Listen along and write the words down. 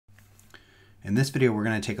In this video, we're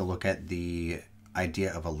going to take a look at the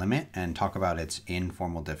idea of a limit and talk about its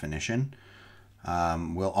informal definition.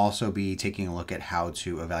 We'll also be taking a look at how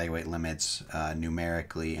to evaluate limits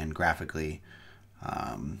numerically and graphically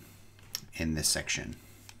in this section.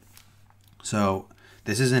 So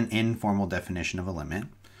this is an informal definition of a limit.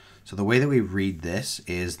 So the way that we read this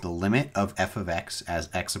is the limit of f of x as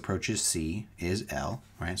x approaches c is L,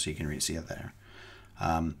 right? So you can see it there.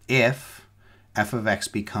 If f of x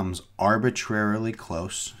becomes arbitrarily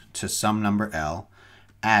close to some number L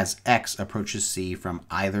as x approaches c from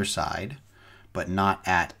either side, but not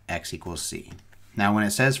at x equals c. Now, when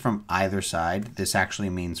it says from either side, this actually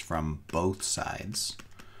means from both sides,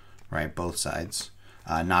 right? Both sides.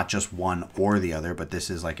 Not just one or the other, but this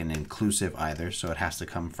is like an inclusive either, so it has to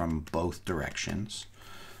come from both directions.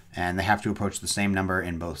 And they have to approach the same number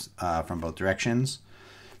in both from both directions.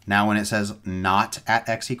 Now, when it says not at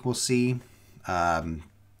x equals c,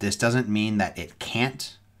 this doesn't mean that it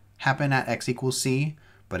can't happen at x equals c,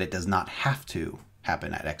 but it does not have to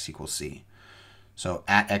happen at x equals c. So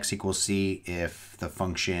at x equals c, if the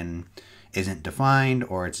function isn't defined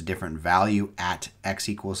or it's a different value at x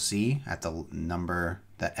equals c, at the number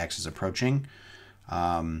that x is approaching,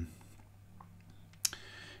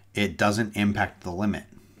 it doesn't impact the limit.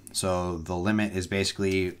 So the limit is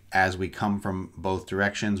basically, as we come from both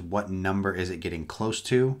directions, what number is it getting close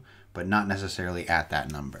to, but not necessarily at that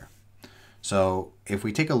number. So if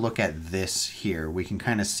we take a look at this here, we can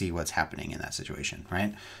kind of see what's happening in that situation,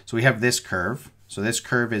 right? So we have this curve. So this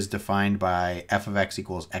curve is defined by f of x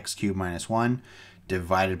equals x cubed minus 1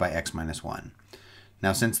 divided by x minus 1.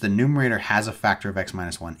 Now, since the numerator has a factor of x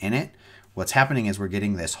minus 1 in it, what's happening is we're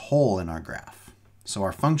getting this hole in our graph. So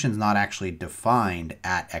our function's not actually defined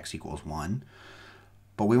at x equals 1,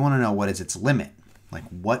 but we want to know what is its limit. Like,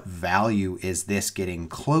 what value is this getting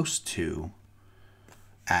close to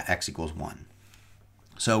at x equals 1?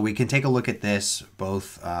 So we can take a look at this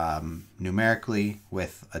both numerically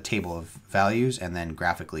with a table of values and then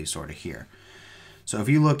graphically sort of here. So if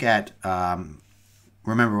you look at,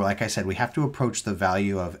 remember, like I said, we have to approach the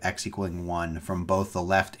value of x equaling 1 from both the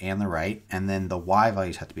left and the right, and then the y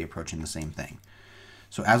values have to be approaching the same thing.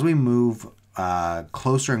 So as we move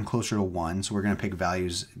closer and closer to 1, so we're going to pick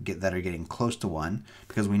values that are getting close to 1,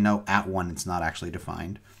 because we know at 1 it's not actually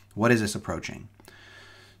defined. What is this approaching?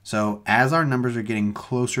 So as our numbers are getting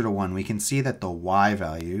closer to 1, we can see that the y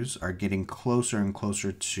values are getting closer and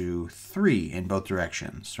closer to 3 in both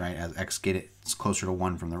directions, right? As x gets closer to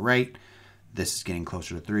 1 from the right, this is getting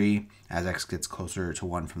closer to 3. As x gets closer to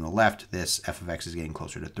 1 from the left, this f of x is getting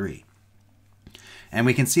closer to 3. And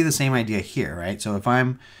we can see the same idea here, right? So if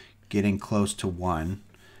I'm getting close to 1,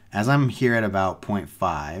 as I'm here at about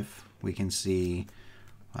 0.5, we can see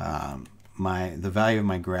the value of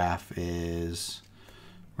my graph is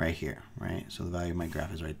right here, right? So the value of my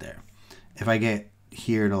graph is right there. If I get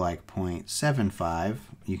here to like 0.75,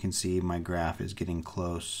 you can see my graph is getting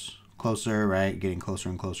closer, right? Getting closer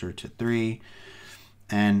and closer to 3.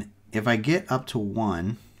 And if I get up to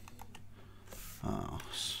 1,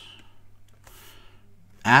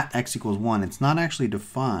 at x equals 1, it's not actually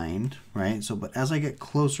defined, right? So, but as I get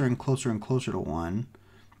closer and closer and closer to 1,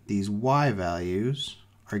 these y values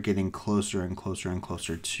are getting closer and closer and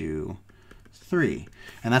closer to 3.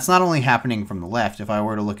 And that's not only happening from the left. If I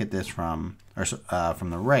were to look at this from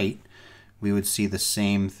the right, we would see the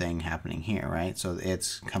same thing happening here, right? So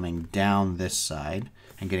it's coming down this side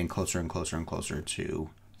and getting closer and closer and closer to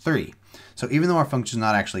 3. So even though our function is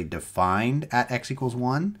not actually defined at x equals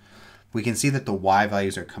 1, we can see that the y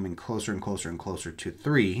values are coming closer and closer and closer to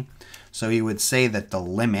 3. So you would say that the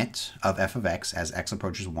limit of f of x as x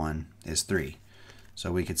approaches 1 is 3.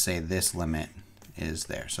 So we could say this limit is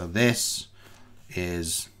there. So this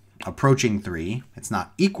is approaching 3. It's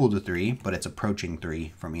not equal to 3, but it's approaching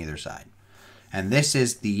 3 from either side. And this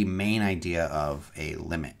is the main idea of a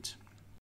limit.